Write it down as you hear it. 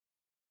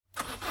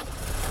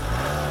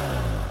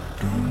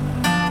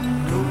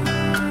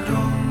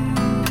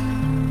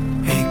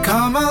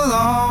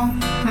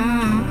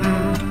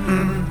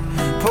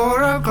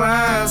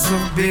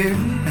glass of beer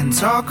and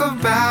talk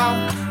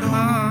about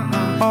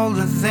all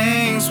the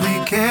things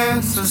we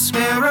care. So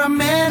spare a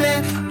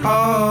minute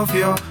of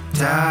your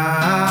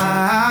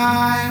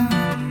time.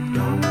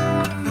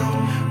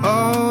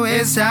 Oh,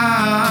 it's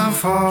time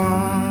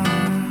for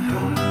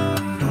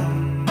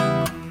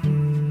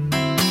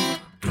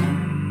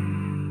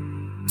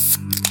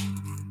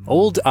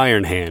Old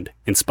Iron Hand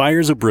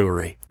inspires a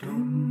brewery.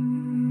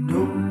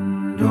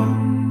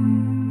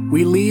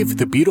 We leave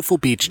the beautiful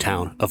beach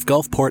town of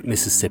Gulfport,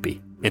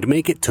 Mississippi, and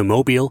make it to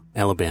Mobile,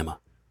 Alabama.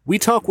 We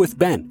talk with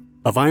Ben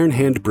of Iron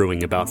Hand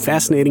Brewing about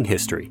fascinating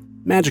history,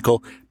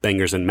 magical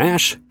bangers and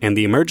mash, and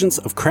the emergence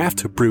of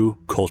craft brew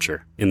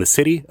culture in the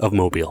city of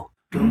Mobile.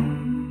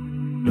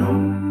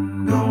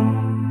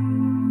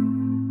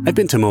 I've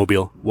been to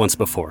Mobile once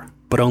before,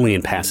 but only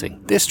in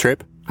passing. This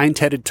trip, I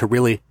intended to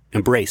really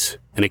embrace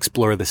and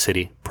explore the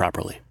city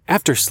properly.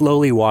 After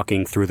slowly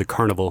walking through the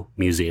Carnival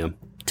Museum,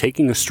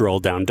 taking a stroll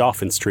down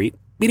Dauphin Street,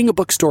 meeting a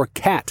bookstore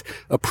cat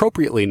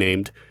appropriately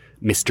named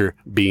Mr.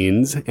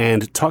 Beans,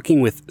 and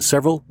talking with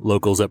several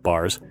locals at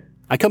bars,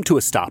 I come to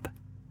a stop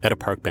at a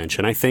park bench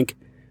and I think,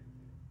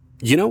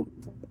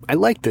 I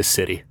like this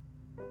city.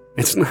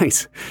 It's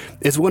nice.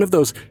 It's one of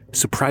those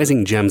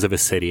surprising gems of a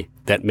city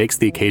that makes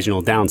the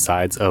occasional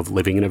downsides of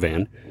living in a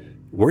van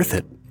worth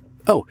it.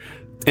 Oh,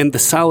 and the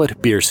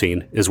solid beer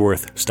scene is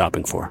worth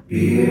stopping for.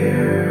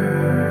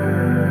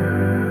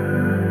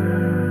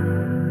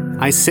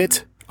 I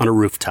sit on a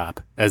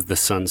rooftop as the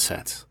sun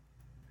sets.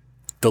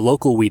 The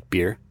local wheat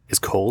beer is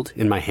cold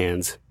in my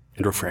hands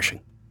and refreshing.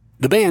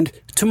 The band,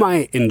 to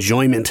my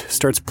enjoyment,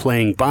 starts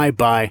playing Bye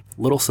Bye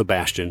Little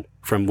Sebastian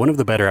from one of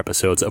the better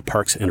episodes of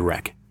Parks and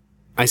Rec.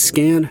 I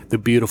scan the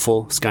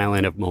beautiful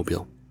skyline of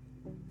Mobile.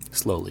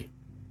 Slowly.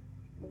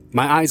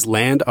 My eyes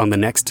land on the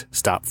next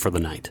stop for the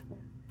night.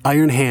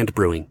 Iron Hand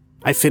Brewing.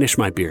 I finish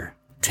my beer,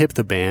 tip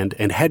the band,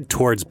 and head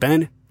towards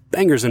Ben,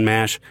 Bangers and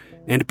Mash,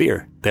 and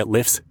beer that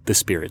lifts the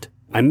spirit.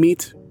 I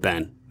meet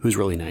Ben, who's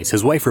really nice.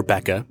 His wife,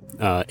 Rebecca,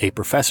 a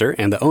professor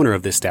and the owner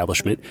of the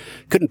establishment,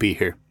 couldn't be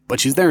here, but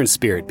she's there in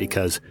spirit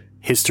because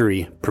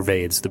history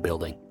pervades the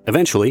building.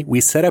 Eventually,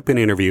 we set up an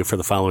interview for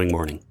the following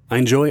morning. I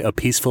enjoy a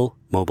peaceful,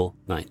 mobile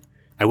night.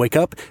 I wake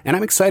up, and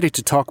I'm excited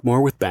to talk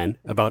more with Ben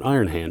about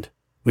Iron Hand.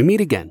 We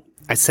meet again.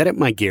 I set up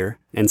my gear,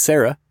 and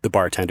Sarah, the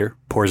bartender,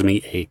 pours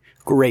me a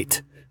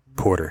great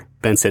porter.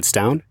 Ben sits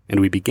down, and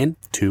we begin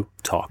to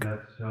talk.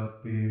 Let's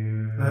up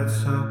beer,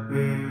 let's up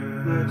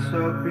beer, let's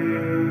up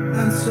beer,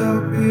 let's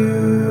up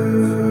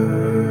beer.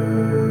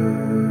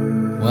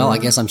 Well, I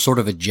guess I'm sort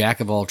of a jack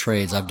of all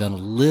trades. I've done a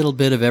little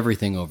bit of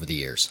everything over the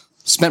years.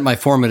 Spent my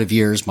formative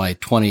years, my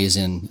 20s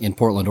in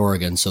Portland,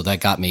 Oregon, so that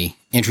got me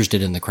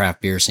interested in the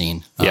craft beer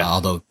scene,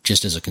 although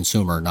just as a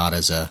consumer,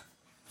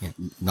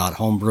 not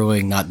home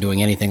brewing, not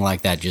doing anything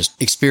like that, just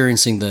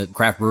experiencing the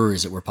craft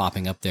breweries that were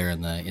popping up there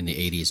in the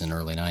 80s and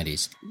early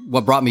 90s.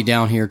 What brought me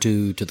down here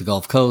to the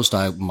Gulf Coast,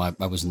 I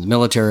was in the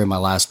military. My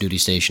last duty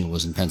station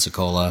was in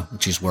Pensacola,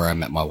 which is where I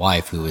met my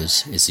wife, who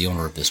is the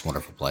owner of this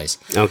wonderful place.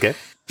 Okay.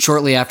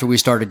 Shortly after we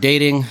started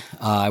dating,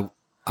 I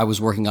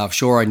was working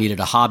offshore. I needed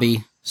a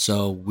hobby.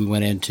 So we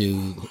went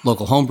into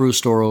local homebrew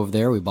store over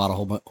there. We bought a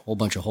whole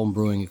bunch of home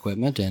brewing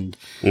equipment and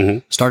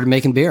started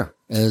making beer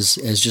as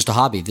just a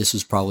hobby. This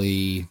was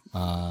probably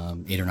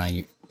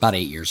about 8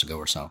 years ago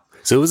or so.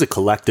 So it was a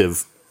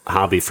collective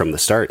hobby from the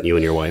start, you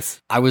and your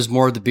wife. I was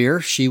more of the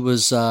beer. She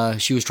was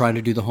trying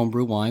to do the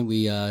homebrew wine.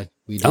 We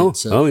did.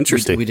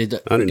 Interesting. We did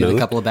a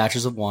couple of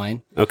batches of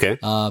wine. Okay.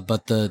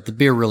 But the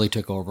beer really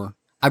took over.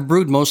 I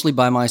brewed mostly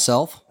by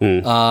myself,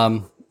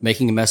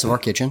 making a mess of our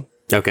kitchen.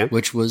 Okay.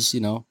 Which was,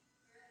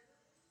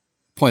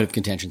 point of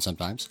contention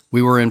sometimes.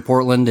 We were in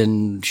Portland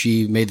and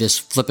she made this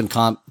flippant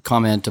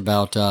comment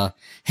about,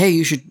 hey,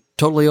 you should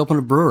totally open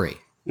a brewery.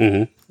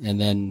 Mm-hmm.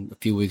 And then a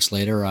few weeks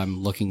later,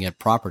 I'm looking at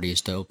properties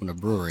to open a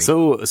brewery.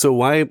 So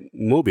why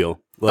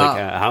Mobile?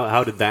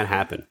 How did that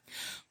happen?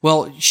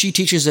 Well, she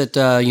teaches at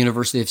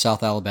University of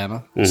South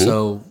Alabama. Mm-hmm.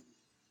 So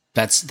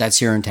that's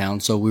here in town.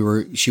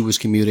 So she was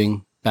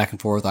commuting back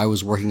and forth. I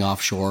was working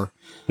offshore.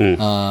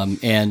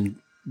 And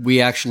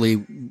we actually,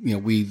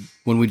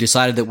 when we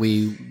decided that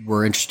we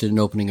were interested in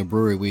opening a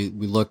brewery, we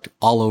looked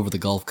all over the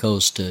Gulf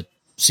Coast to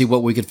see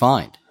what we could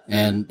find,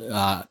 and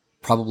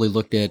probably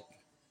looked at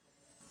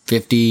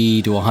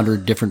 50 to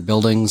 100 different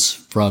buildings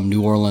from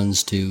New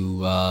Orleans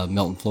to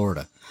Milton,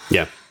 Florida.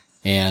 Yeah.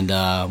 And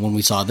when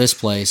we saw this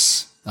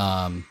place,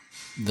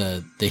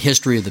 the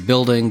history of the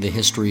building, the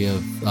history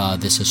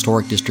of this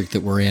historic district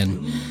that we're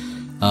in,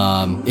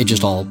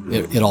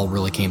 it all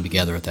really came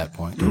together at that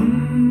point.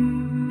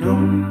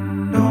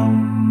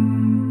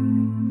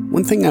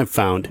 One thing I've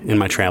found in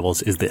my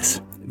travels is this.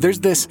 There's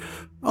this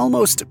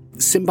almost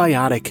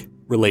symbiotic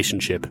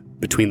relationship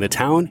between the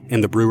town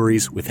and the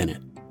breweries within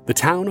it. The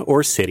town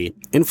or city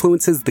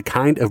influences the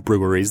kind of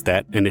breweries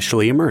that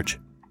initially emerge.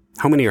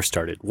 How many are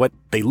started, what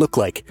they look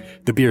like,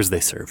 the beers they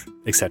serve,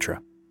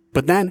 etc.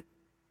 But then,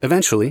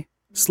 eventually,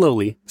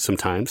 slowly,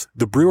 sometimes,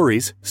 the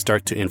breweries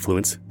start to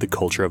influence the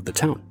culture of the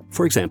town.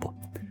 For example,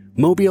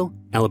 Mobile,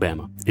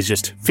 Alabama is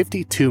just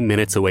 52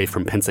 minutes away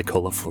from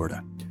Pensacola,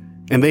 Florida.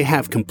 And they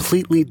have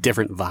completely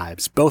different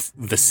vibes, both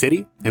the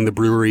city and the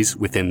breweries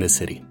within the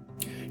city.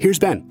 Here's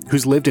Ben,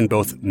 who's lived in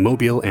both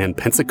Mobile and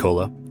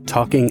Pensacola,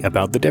 talking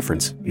about the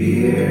difference.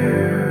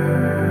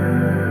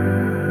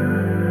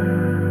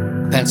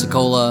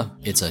 Pensacola,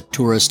 it's a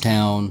tourist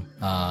town.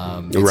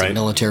 It's a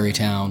military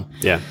town.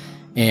 Yeah.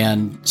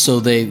 And so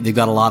they've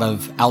got a lot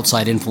of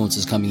outside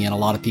influences coming in, a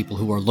lot of people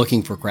who are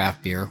looking for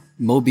craft beer.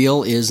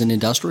 Mobile is an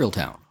industrial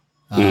town.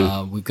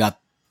 We've got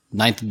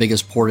ninth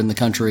biggest port in the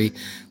country.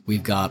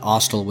 We've got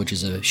Austal, which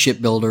is a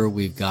shipbuilder.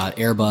 We've got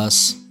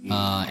Airbus,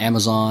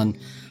 Amazon.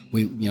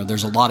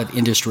 There's a lot of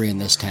industry in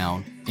this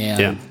town.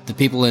 And the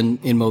people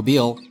in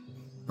Mobile,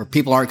 or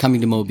people aren't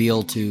coming to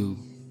Mobile to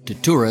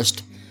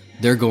tourist,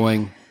 they're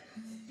going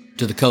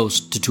to the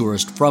coast to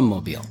tourist from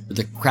Mobile.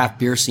 The craft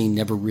beer scene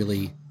never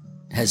really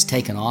has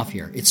taken off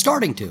here. It's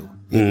starting to.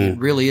 It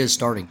really is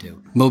starting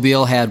to.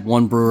 Mobile had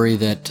one brewery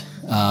that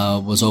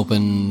was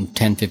open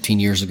 10, 15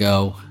 years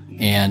ago,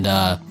 and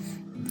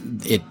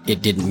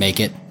it didn't make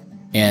it.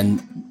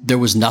 And there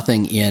was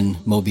nothing in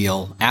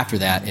Mobile after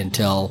that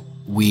until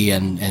we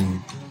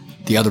and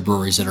the other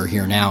breweries that are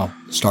here now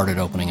started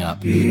opening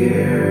up.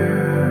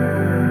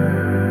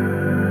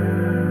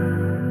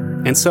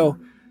 And so,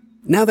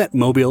 now that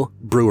Mobile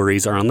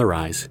breweries are on the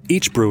rise,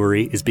 each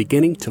brewery is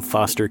beginning to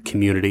foster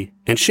community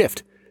and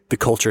shift the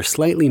culture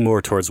slightly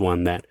more towards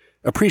one that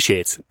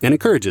appreciates and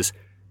encourages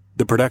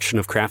the production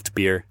of craft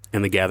beer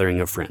and the gathering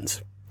of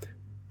friends.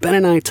 Ben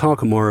and I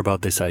talk more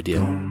about this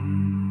idea.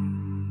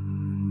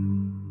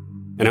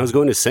 And I was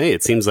going to say,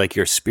 it seems like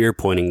you're spear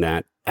pointing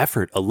that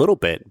effort a little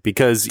bit,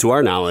 because to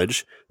our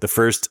knowledge, the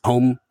first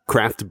home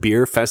craft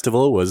beer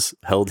festival was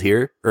held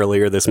here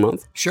earlier this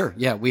month. Sure.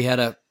 Yeah. We had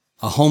a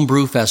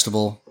homebrew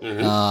festival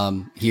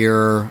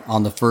here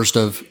on the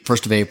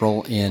 1st of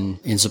April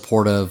in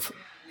support of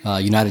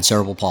United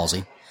Cerebral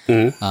Palsy.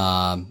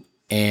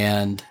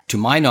 And to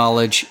my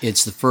knowledge,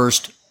 it's the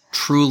first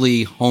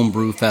truly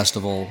homebrew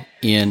festival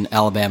in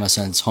Alabama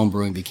since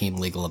homebrewing became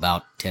legal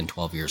about 10,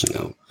 12 years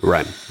ago.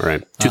 Right.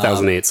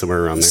 2008,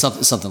 somewhere around there.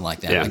 Something like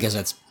that. Yeah. I guess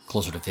that's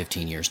closer to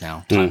 15 years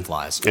now. Time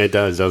flies. It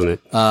does, doesn't it?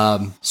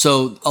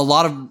 So a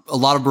lot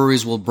of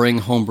breweries will bring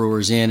home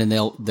brewers in, and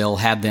they'll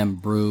have them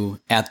brew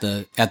at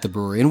the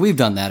brewery, and we've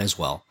done that as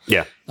well.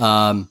 Yeah.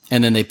 And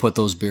then they put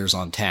those beers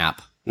on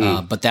tap.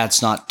 But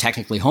that's not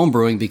technically home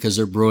brewing because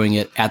they're brewing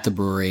it at the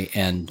brewery,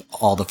 and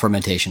all the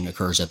fermentation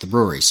occurs at the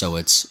brewery. So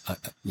it's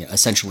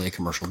essentially a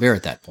commercial beer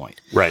at that point.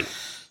 Right.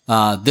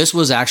 This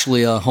was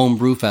actually a home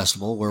brew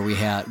festival where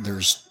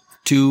there's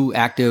 2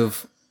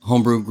 active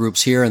homebrew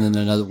groups here, and then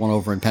another one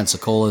over in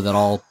Pensacola that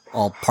all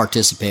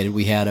participated.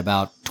 We had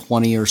about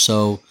 20 or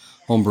so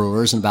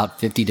homebrewers and about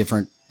 50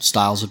 different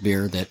styles of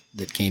beer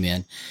that came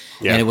in.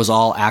 Yeah. And it was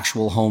all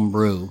actual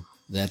homebrew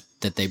that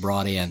they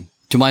brought in.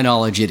 To my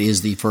knowledge, it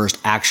is the first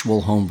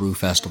actual homebrew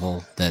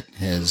festival that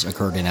has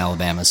occurred in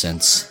Alabama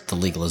since the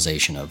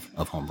legalization of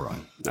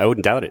homebrewing. I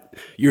wouldn't doubt it.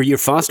 You're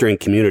fostering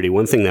community.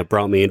 One thing that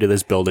brought me into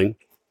this building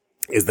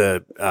is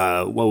the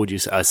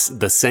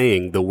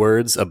saying, the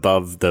words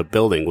above the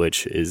building,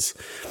 which is,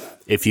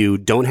 if you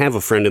don't have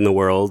a friend in the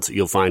world,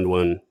 you'll find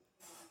one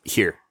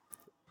here.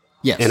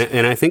 Yes.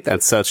 And I think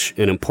that's such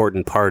an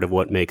important part of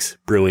what makes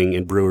brewing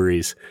and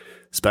breweries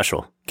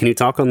special. Can you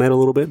talk on that a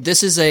little bit?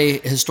 This is a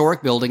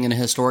historic building in a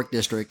historic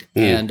district,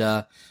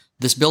 and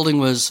this building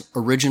was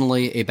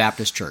originally a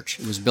Baptist church.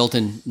 It was built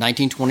in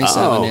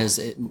 1927 as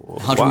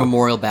Hunter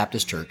Memorial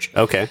Baptist Church.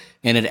 Okay.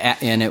 And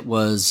it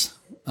was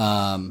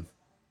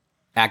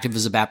active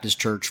as a Baptist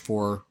church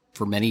for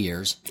many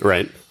years.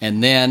 Right.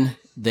 And then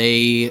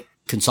they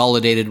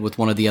consolidated with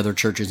one of the other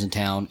churches in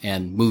town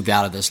and moved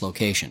out of this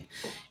location.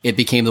 It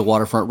became the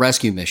Waterfront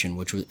Rescue Mission,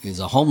 which is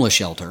a homeless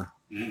shelter,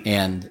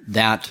 and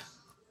that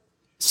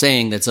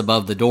saying that's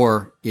above the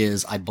door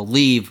is, I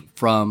believe,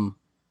 from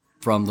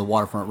the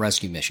Waterfront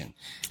Rescue Mission.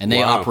 And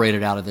they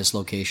operated out of this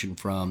location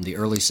from the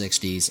early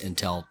 60s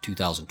until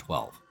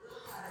 2012.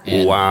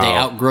 And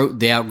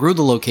they outgrew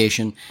the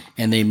location,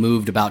 and they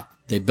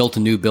built a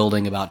new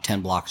building about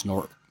 10 blocks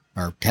north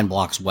or 10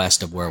 blocks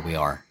west of where we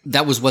are.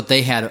 That was what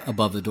they had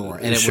above the door.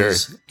 And it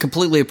was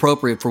completely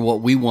appropriate for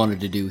what we wanted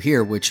to do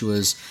here, which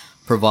was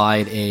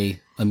provide a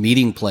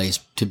meeting place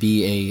to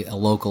be a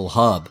local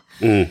hub.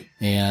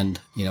 And,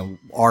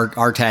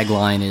 our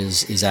tagline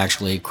is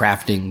actually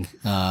crafting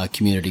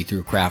community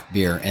through craft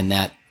beer. And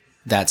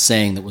that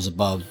saying that was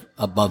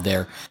above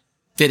there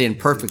fit in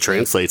perfectly.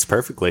 Translates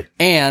perfectly.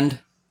 And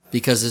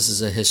because this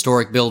is a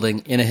historic building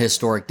in a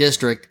historic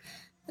district,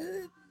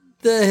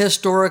 the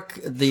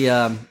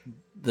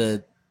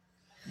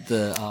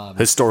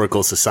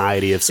historical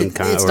society of some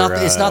kind.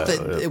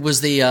 It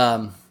was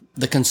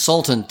the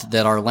consultant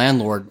that our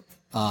landlord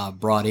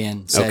brought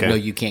in said, no,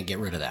 you can't get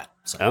rid of that.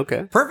 So,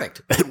 okay.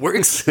 Perfect. It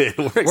works.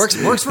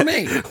 Works for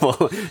me.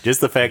 Well,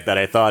 just the fact that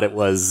I thought it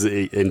was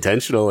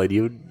intentional and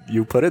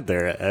you put it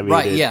there. I mean,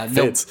 right. Yeah.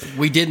 Fits. No,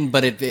 we didn't,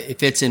 but it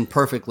fits in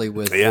perfectly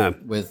with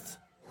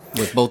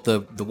both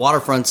the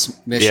Waterfront's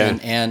mission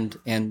and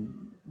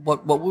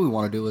what we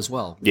want to do as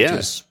well. Which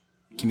is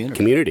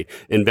community.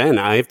 And Ben,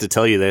 I have to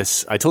tell you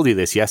this. I told you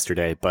this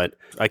yesterday, but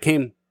I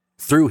came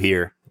through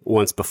here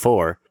once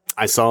before.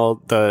 I saw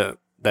that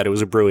it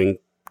was a brewing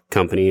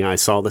company. I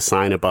saw the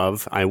sign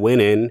above. I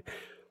went in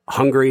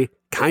hungry,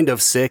 kind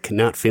of sick,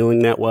 not feeling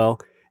that well.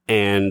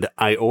 And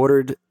I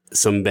ordered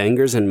some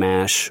bangers and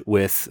mash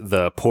with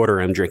the porter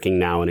I'm drinking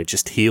now. And it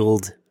just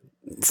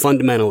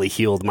fundamentally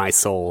healed my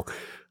soul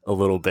a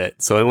little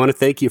bit. So I want to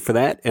thank you for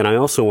that. And I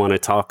also want to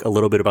talk a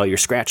little bit about your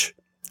scratch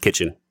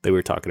kitchen that we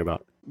were talking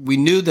about. We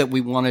knew that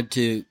we wanted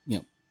to,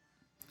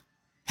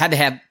 had to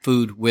have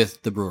food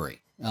with the brewery.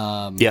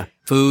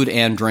 Food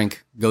and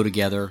drink go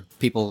together.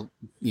 People,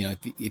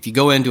 if you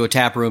go into a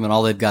tap room and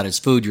all they've got is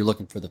food, you're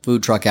looking for the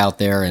food truck out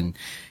there, and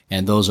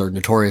those are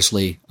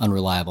notoriously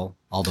unreliable.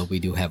 Although we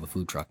do have a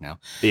food truck now.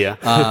 Yeah.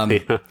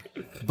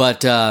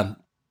 But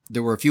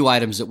there were a few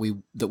items that we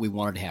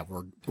wanted to have.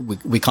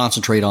 We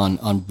concentrate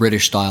on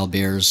British style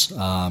beers,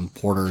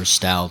 porters,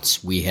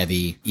 stouts, wee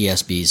heavy,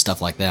 ESBs,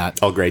 stuff like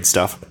that. All great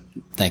stuff.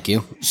 Thank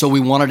you. So we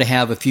wanted to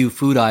have a few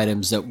food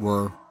items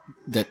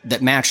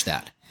that matched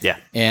that. Yeah.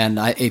 And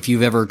if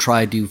you've ever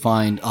tried to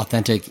find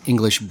authentic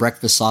English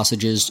breakfast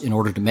sausages in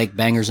order to make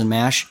bangers and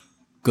mash,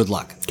 good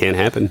luck. Can't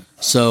happen.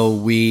 So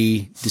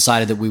we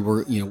decided that we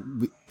were,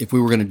 if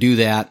we were going to do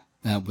that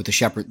with the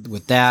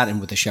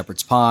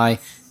shepherd's pie,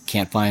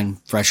 can't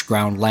find fresh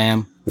ground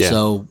lamb. Yeah.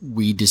 So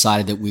we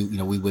decided that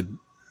we would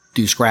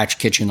do scratch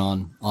kitchen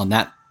on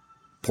that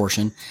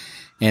portion.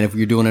 And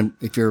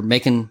if you're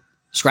making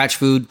scratch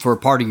food for a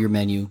part of your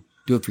menu,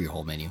 do it for your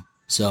whole menu.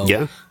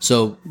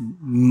 So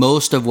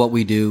most of what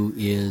we do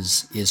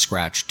is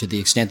scratch. To the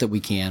extent that we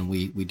can,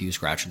 we do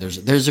scratch.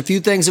 There's a few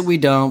things that we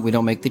don't. We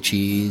don't make the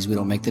cheese. We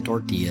don't make the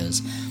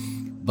tortillas.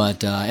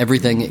 But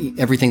everything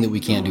that we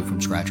can do from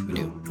scratch, we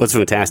do. That's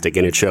fantastic,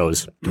 and it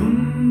shows.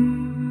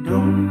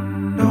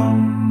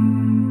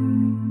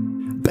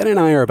 Ben and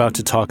I are about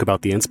to talk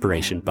about the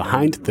inspiration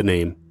behind the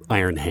name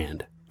Iron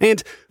Hand.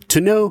 And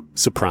to no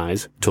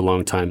surprise to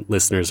longtime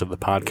listeners of the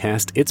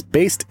podcast, it's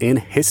based in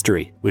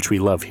history, which we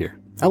love here.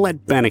 I'll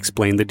let Ben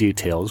explain the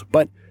details,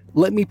 but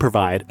let me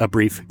provide a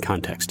brief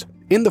context.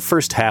 In the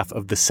first half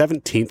of the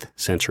 17th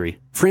century,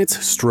 France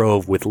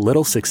strove with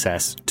little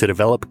success to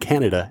develop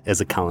Canada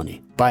as a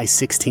colony. By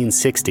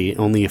 1660,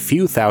 only a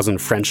few thousand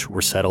French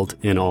were settled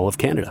in all of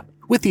Canada.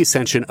 With the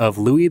ascension of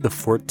Louis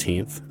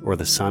XIV, or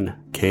the Sun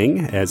King,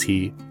 as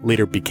he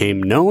later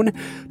became known,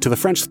 to the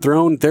French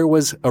throne, there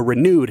was a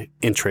renewed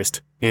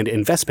interest and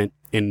investment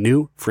in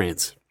New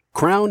France.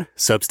 Crown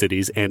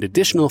subsidies and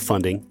additional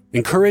funding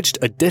encouraged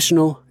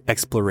additional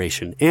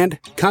exploration and,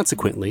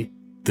 consequently,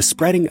 the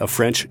spreading of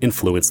French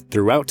influence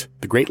throughout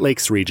the Great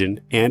Lakes region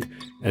and,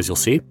 as you'll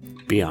see,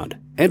 beyond.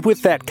 And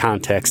with that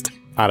context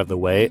out of the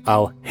way,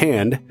 I'll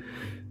hand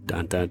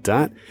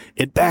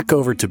it back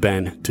over to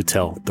Ben to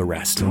tell the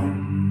rest.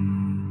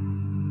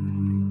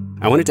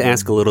 I wanted to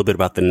ask a little bit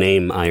about the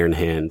name Iron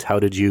Hand. How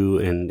did you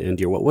and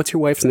what's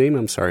your wife's name?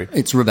 I'm sorry.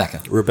 It's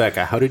Rebecca.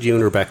 Rebecca. How did you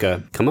and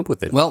Rebecca come up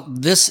with it? Well,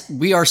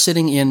 we are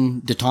sitting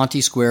in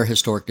Detente Square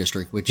Historic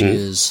District, which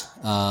is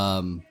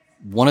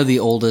one of the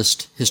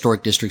oldest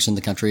historic districts in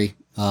the country.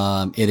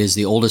 It is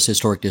the oldest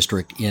historic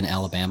district in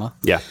Alabama.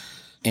 Yeah.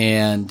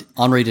 And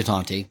Henri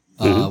Detente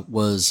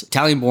was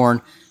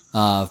Italian-born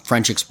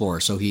French explorer.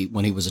 So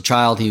when he was a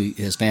child,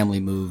 his family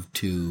moved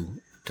to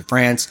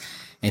France.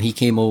 And he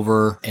came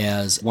over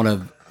as one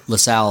of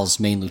LaSalle's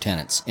main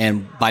lieutenants.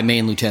 And by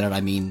main lieutenant,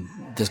 I mean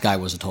this guy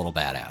was a total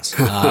badass.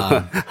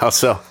 How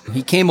so?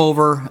 He came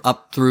over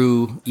up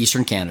through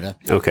eastern Canada.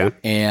 Okay.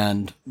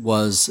 And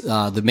was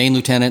the main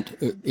lieutenant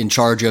in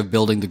charge of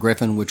building the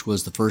Griffin, which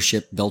was the first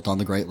ship built on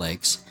the Great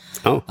Lakes.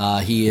 Oh.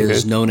 He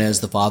is known as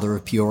the father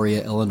of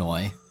Peoria,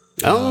 Illinois.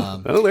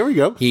 There we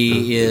go.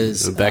 He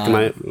is back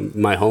in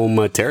my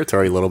home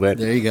territory a little bit.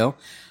 There you go.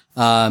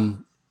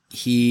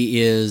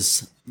 He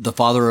is the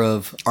father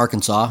of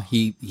Arkansas.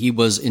 He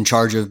was in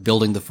charge of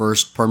building the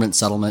first permanent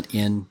settlement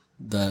in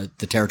the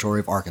territory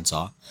of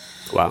Arkansas.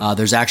 Wow.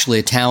 There's actually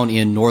a town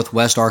in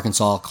northwest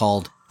Arkansas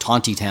called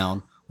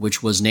Tontitown,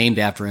 which was named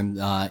after him.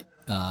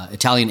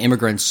 Italian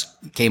immigrants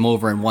came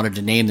over and wanted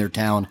to name their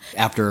town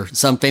after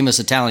some famous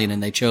Italian,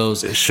 and they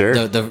chose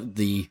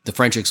the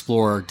French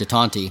explorer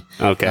Detente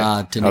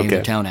to name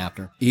their town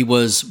after. He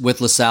was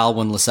with LaSalle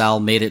when LaSalle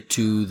made it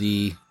to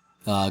the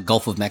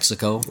Gulf of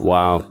Mexico.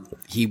 Wow.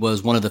 He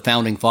was one of the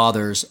founding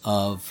fathers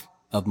of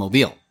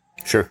Mobile.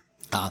 Sure.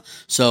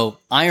 So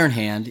Iron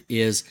Hand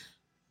is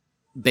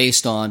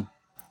based on,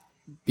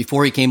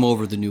 before he came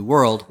over the New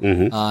World,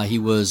 he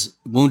was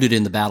wounded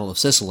in the Battle of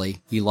Sicily.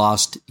 He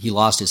lost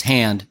his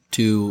hand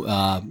to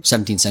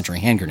 17th century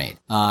hand grenade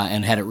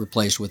and had it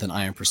replaced with an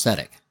iron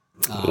prosthetic.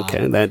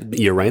 Okay,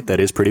 you're right.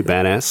 That is pretty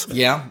badass.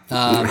 Yeah,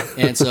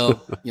 and so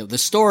the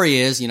story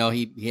is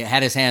he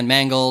had his hand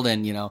mangled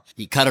and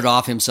he cut it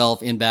off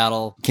himself in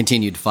battle.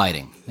 Continued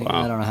fighting.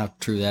 Wow. I don't know how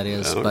true that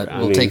is, but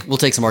we'll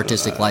take some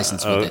artistic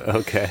license with it.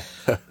 Okay.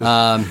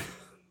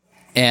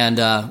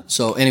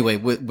 So anyway,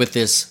 with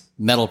this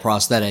metal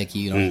prosthetic,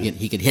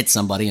 he could hit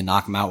somebody and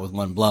knock them out with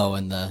one blow,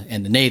 and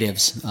the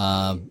natives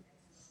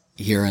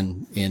here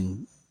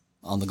in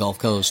on the Gulf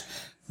Coast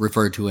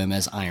referred to him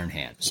as Iron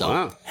Hand. So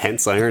wow.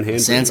 Hence Iron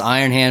Hand. Since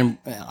Iron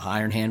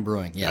Hand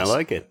Brewing. Yes. I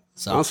like it.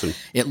 So awesome.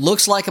 It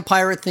looks like a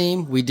pirate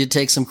theme. We did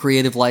take some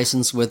creative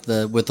license with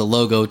the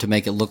logo to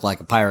make it look like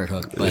a pirate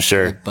hook. But,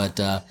 sure. But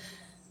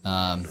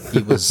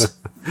he was.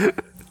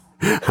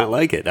 I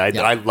like it.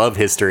 I love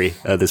history.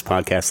 This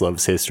podcast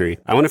loves history.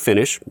 I want to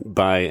finish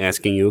by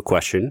asking you a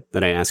question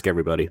that I ask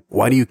everybody.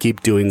 Why do you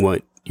keep doing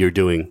what you're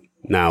doing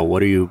now?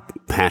 What are you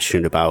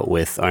passionate about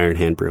with Iron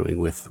Hand Brewing,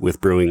 with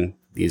brewing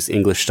these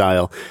English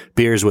style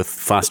beers, with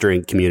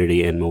fostering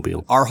community in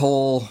Mobile? Our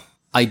whole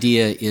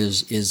idea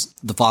is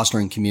the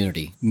fostering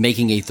community,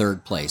 making a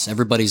third place.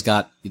 They've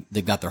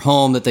got their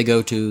home that they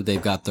go to,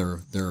 they've got their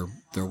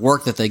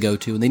work that they go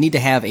to, and they need to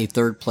have a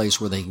third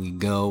place where they can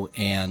go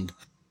and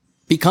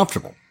be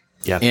comfortable.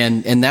 Yeah.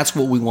 And that's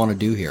what we want to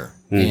do here.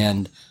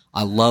 And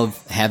I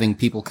love having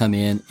people come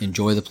in,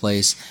 enjoy the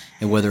place,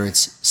 and whether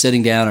it's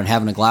sitting down and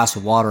having a glass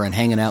of water and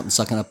hanging out and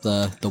sucking up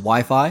the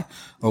Wi-Fi,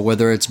 or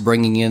whether it's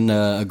bringing in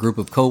a group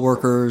of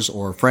coworkers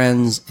or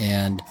friends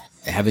and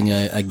having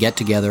a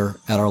get-together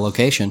at our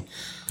location.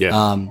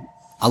 Yeah.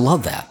 I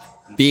love that.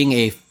 Being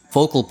a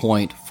focal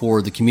point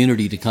for the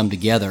community to come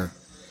together.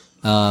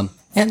 And,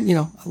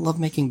 I love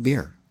making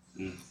beer.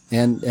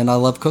 And I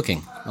love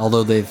cooking,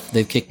 although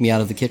they've kicked me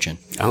out of the kitchen.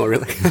 Oh,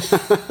 really?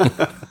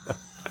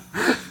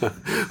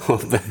 Well,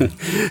 then,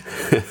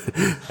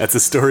 that's a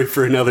story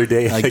for another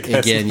day, I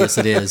guess. Again, yes,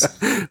 it is.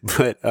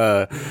 But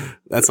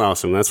that's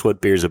awesome. That's what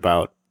beer's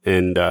about.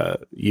 And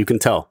you can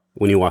tell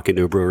when you walk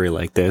into a brewery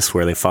like this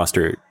where they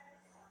foster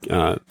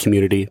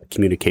community,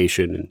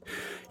 communication, and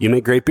you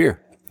make great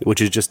beer, which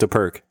is just a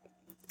perk.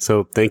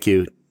 So thank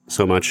you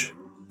so much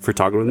for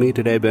talking with me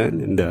today,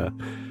 Ben, and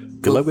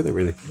good luck with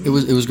everything. It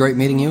was great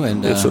meeting you,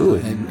 and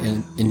absolutely,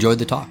 and enjoyed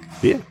the talk.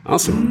 Yeah,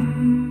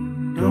 awesome.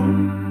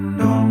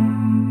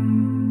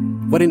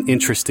 What an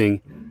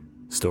interesting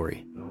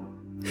story.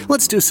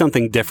 Let's do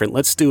something different.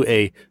 Let's do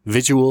a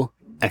visual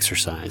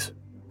exercise.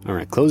 All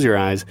right, close your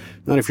eyes.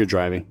 Not if you're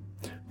driving.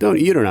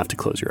 You don't have to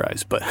close your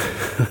eyes, but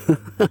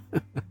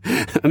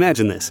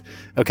imagine this.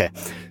 Okay,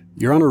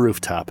 you're on a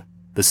rooftop.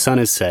 The sun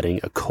is setting.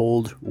 A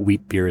cold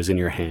wheat beer is in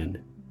your hand.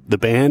 The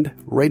band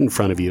right in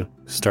front of you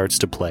starts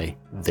to play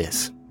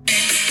this.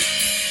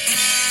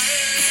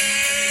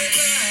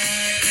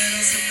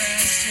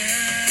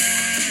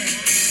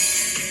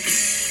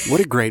 What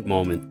a great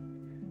moment.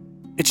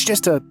 It's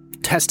just a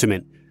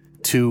testament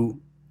to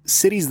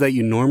cities that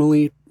you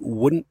normally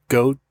wouldn't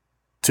go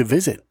to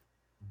visit.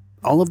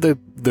 All of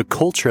the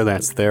culture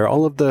that's there,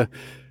 all of the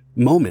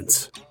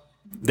moments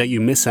that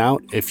you miss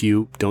out if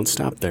you don't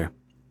stop there.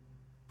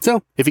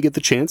 So, if you get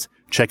the chance,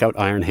 check out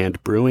Iron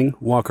Hand Brewing,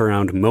 walk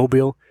around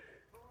Mobile.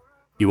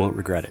 You won't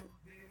regret it.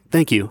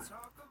 Thank you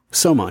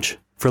so much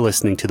for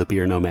listening to the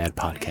Beer Nomad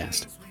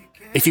podcast.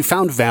 If you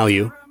found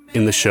value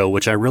in the show,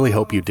 which I really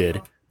hope you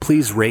did,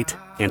 please rate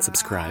and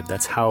subscribe.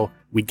 That's how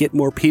we get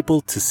more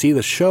people to see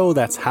the show.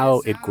 That's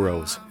how it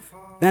grows.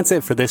 That's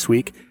it for this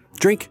week.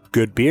 Drink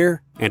good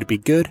beer and be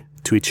good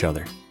to each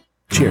other.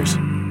 Cheers.